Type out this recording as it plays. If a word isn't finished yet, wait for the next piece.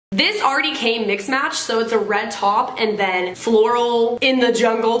This already came mix match, so it's a red top and then floral in the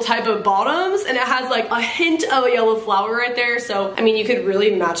jungle type of bottoms, and it has like a hint of a yellow flower right there. So I mean, you could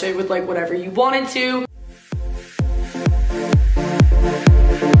really match it with like whatever you wanted to.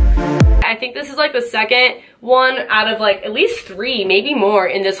 I think this is like the second one out of like at least 3, maybe more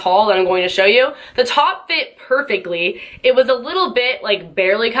in this haul that I'm going to show you. The top fit perfectly. It was a little bit like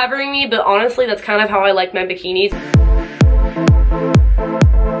barely covering me, but honestly that's kind of how I like my bikinis.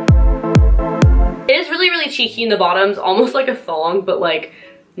 It is really, really cheeky in the bottoms, almost like a thong, but like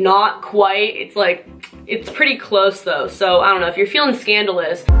not quite. It's like, it's pretty close though. So I don't know, if you're feeling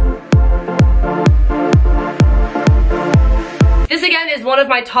scandalous. This again is one of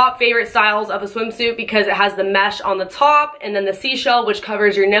my top favorite styles of a swimsuit because it has the mesh on the top and then the seashell which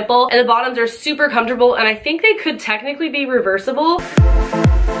covers your nipple, and the bottoms are super comfortable, and I think they could technically be reversible.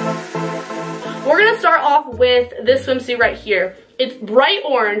 We're gonna start off with this swimsuit right here. It's bright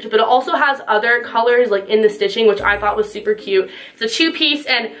orange, but it also has other colors like in the stitching, which I thought was super cute. It's a 2-piece,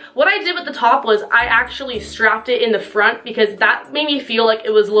 and what I did with the top was I actually strapped it in the front because that made me feel like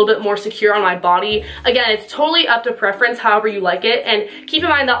it was a little bit more secure on my body. Again, it's totally up to preference, however you like it, and keep in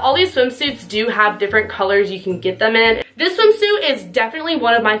mind that all these swimsuits do have different colors you can get them in. This swimsuit is definitely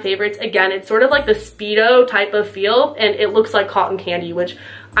one of my favorites. Again, it's sort of like the Speedo type of feel, and it looks like cotton candy, which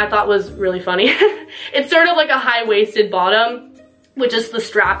I thought was really funny. It's sort of like a high-waisted bottom with just the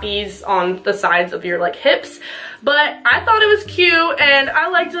strappies on the sides of your like hips, but I thought it was cute and I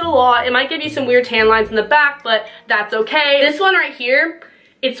liked it a lot. It might give you some weird tan lines in the back, but that's okay. This one right here,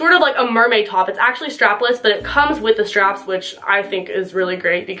 it's sort of like a mermaid top. It's actually strapless, but it comes with the straps, which I think is really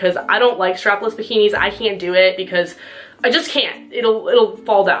great because I don't like strapless bikinis. I can't do it because I just can't. It'll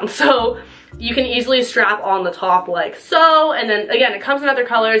fall down. So you can easily strap on the top like so, and then again, it comes in other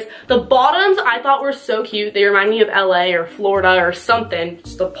colors. The bottoms I thought were so cute. They remind me of LA or Florida or something,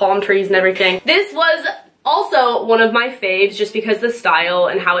 just the palm trees and everything. This was also one of my faves just because the style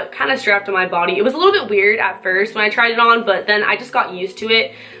and how it kind of strapped to my body. It was a little bit weird at first when I tried it on, but then I just got used to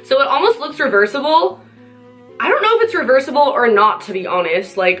it. So it almost looks reversible. I don't know if it's reversible or not, to be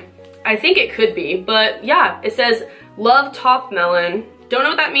honest. Like, I think it could be, but yeah, it says love top melon. Don't know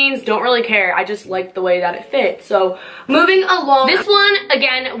what that means, don't really care. I just like the way that it fits. So moving along, this one,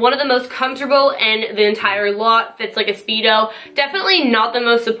 again, one of the most comfortable in the entire lot. Fits like a Speedo. Definitely not the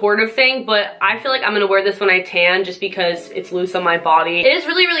most supportive thing, but I feel like I'm gonna wear this when I tan just because it's loose on my body. It is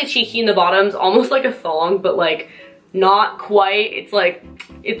really, really cheeky in the bottoms, almost like a thong, but like not quite. It's like,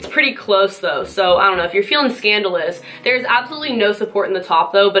 it's pretty close though. So I don't know, if you're feeling scandalous, there's absolutely no support in the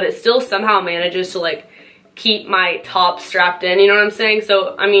top though, but it still somehow manages to like keep my top strapped in, you know what I'm saying?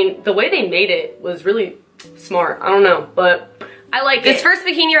 So, I mean, the way they made it was really smart. I don't know, but I like this first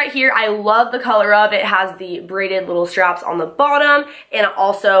bikini right here. I love the color of it. It has the braided little straps on the bottom, and it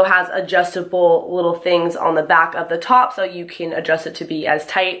also has adjustable little things on the back of the top, so you can adjust it to be as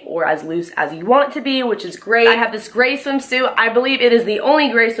tight or as loose as you want it to be, which is great. I have this gray swimsuit. I believe it is the only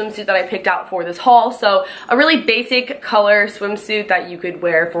gray swimsuit that I picked out for this haul, so a really basic color swimsuit that you could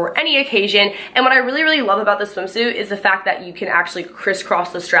wear for any occasion. And what I really, really love about this swimsuit is the fact that you can actually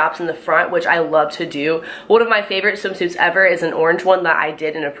crisscross the straps in the front, which I love to do. One of my favorite swimsuits ever is an orange one that I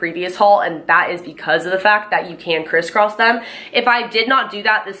did in a previous haul, and that is because of the fact that you can crisscross them. If I did not do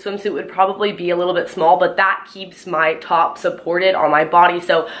that, this swimsuit would probably be a little bit small, but that keeps my top supported on my body,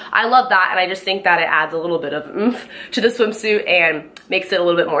 so I love that, and I just think that it adds a little bit of oomph to the swimsuit and makes it a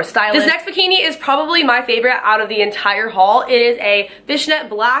little bit more stylish. This next bikini is probably my favorite out of the entire haul. It is a fishnet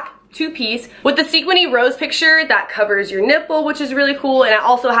black 2-piece with the sequiny rose picture that covers your nipple, which is really cool, and it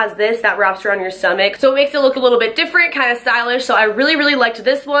also has this that wraps around your stomach, so it makes it look a little bit different, kind of stylish. So I really, really liked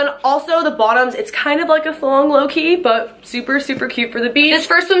this one. Also, the bottoms, it's kind of like a thong low-key, but super, super cute for the beach. This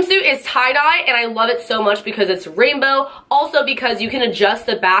first swimsuit is tie-dye, and I love it so much because it's rainbow, also because you can adjust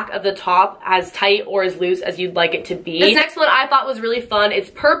the back of the top as tight or as loose as you'd like it to be. This next one I thought was really fun. It's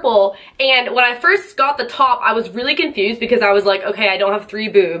purple, and when I first got the top, I was really confused because I was like, okay, I don't have 3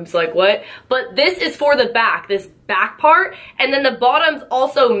 boobs, like what? But this is for the back, this back part, and then the bottoms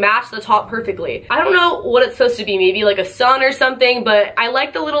also match the top perfectly. I don't know what it's supposed to be, maybe like a sun or something, but I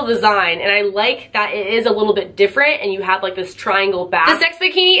like the little design, and I like that it is a little bit different and you have like this triangle back. This next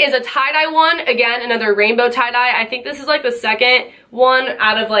bikini is a tie-dye one, again another rainbow tie-dye. I think this is like the second one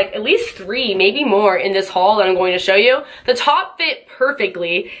out of like at least 3, maybe more in this haul that I'm going to show you. The top fit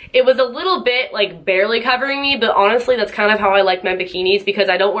perfectly. It was a little bit like barely covering me, but honestly that's kind of how I like my bikinis because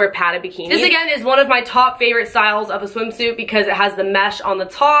I don't wear padded bikinis. This again is one of my top favorite styles styles of a swimsuit because it has the mesh on the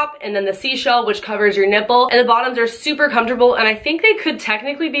top and then the seashell, which covers your nipple, and the bottoms are super comfortable, and I think they could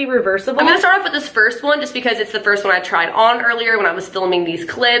technically be reversible. I'm gonna start off with this first one just because it's the first one I tried on earlier when I was filming these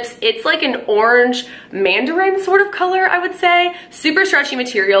clips. It's like an orange mandarin sort of color, I would say. Super stretchy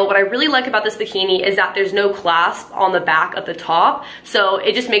material. What I really like about this bikini is that there's no clasp on the back of the top, so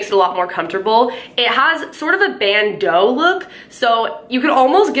it just makes it a lot more comfortable. It has sort of a bandeau look, so you could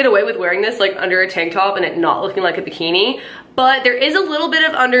almost get away with wearing this like under a tank top and it not looking like a bikini. But there is a little bit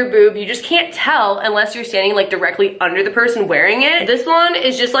of under boob. You just can't tell unless you're standing like directly under the person wearing it. This one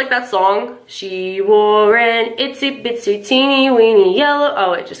is just like that song. She wore an itsy bitsy teeny weeny yellow.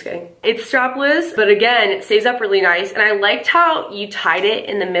 Oh, wait, just kidding. It's strapless, but again, it stays up really nice. And I liked how you tied it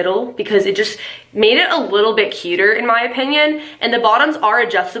in the middle because it just made it a little bit cuter in my opinion. And the bottoms are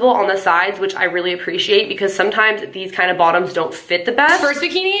adjustable on the sides, which I really appreciate because sometimes these kind of bottoms don't fit the best. This first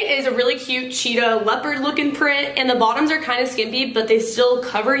bikini is a really cute cheetah leopard looking print, and the bottoms are kind of skimpy, but they still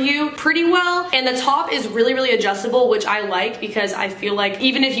cover you pretty well. And the top is really, really adjustable, which I like because I feel like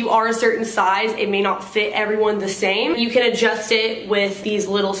even if you are a certain size, it may not fit everyone the same. You can adjust it with these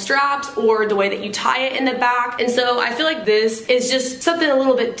little straps or the way that you tie it in the back. And so I feel like this is just something a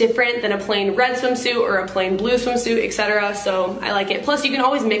little bit different than a plain red swimsuit or a plain blue swimsuit, etc. So I like it. Plus you can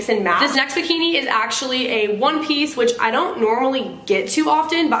always mix and match. This next bikini is actually a one piece, which I don't normally get too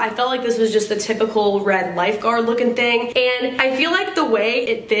often, but I felt like this was just the typical red lifeguard looking thing. And I feel like the way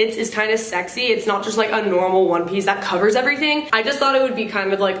it fits is kind of sexy. It's not just like a normal one piece that covers everything. I just thought it would be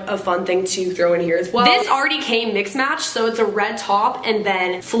kind of like a fun thing to throw in here as well. This already came mixed match, so it's a red top and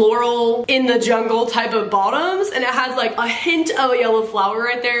then floral in the jungle type of bottoms, and it has like a hint of a yellow flower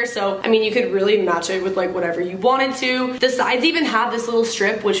right there. So I mean, you could really match it with like whatever you wanted to. The sides even have this little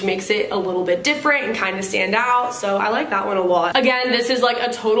strip, which makes it a little bit different and kind of stand out. So I like that one a lot. Again, this is like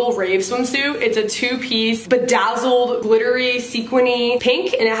a total rave swimsuit. It's a two-piece bedazzled glittery sequiny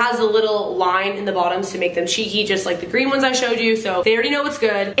pink, and it has a little line in the bottoms to make them cheeky, just like the green ones I showed you. So they already know what's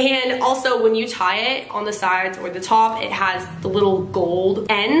good. And also when you tie it on the sides or the top, it has the little gold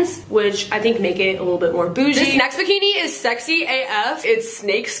ends, which I think make it a little bit more bougie. This next bikini is sexy AF. It's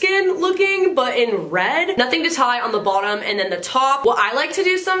snakeskin looking, but in red. Nothing to tie on the bottom, and then the top. What I like to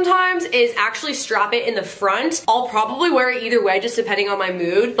do sometimes is actually strap it in the front. I'll probably wear it either way, just depending on my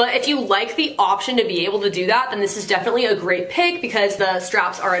mood. But if you like the option to be able to do that, then this is definitely a great pick because the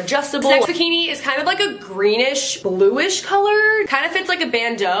straps are adjustable. This next bikini is kind of like a greenish, bluish color. Kind of fits like a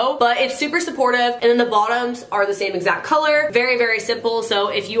bandeau, but it's super supportive. And then the bottoms are the same exact color. Very, very simple. So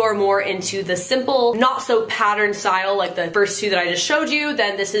if you are more into the simple, not so patterned style like the first two that I just showed you,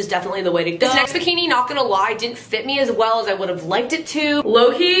 then this is definitely the way to go. This next bikini, not gonna lie, didn't fit me as well as I would have liked it to.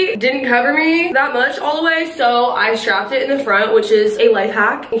 Low-key didn't cover me that much all the way, so I strapped it in the front, which is a life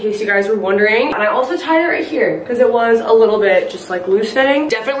hack in case you guys were wondering. And I also tied it right here because it was a little bit just like loose fitting.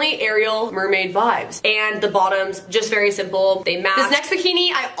 Definitely Ariel mermaid vibes. And the bottoms, just very simple. They match. This next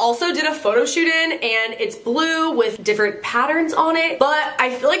bikini, I also did a photo shoot in, and it's blue with different patterns on it, but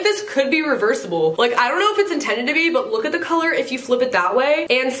I feel like this could be reversible. Like, I don't know if it's intended to be, but look at the color if you flip it that way.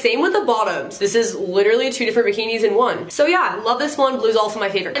 And same with the bottoms. This is literally two different bikinis in one. So yeah, love this one. Blue's also my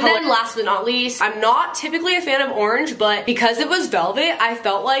favorite color. And then last but not least, I'm not typically a fan of orange, but because it was velvet, I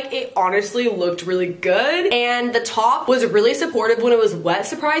felt like it honestly looked really good. And the top was really supportive when it was wet,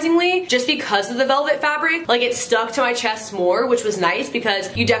 surprisingly, just because of the velvet fabric. Like, it stuck to my chest more, which was nice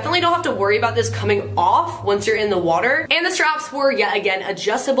because you definitely don't have to worry about this coming off once you're in the water. And the straps were yet again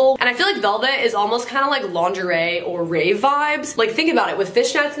adjustable. And I feel like velvet is almost kind of like lingerie or rave vibes. Like, think about it, with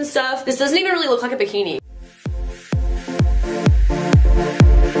fishnets and stuff, this doesn't even really look like a bikini.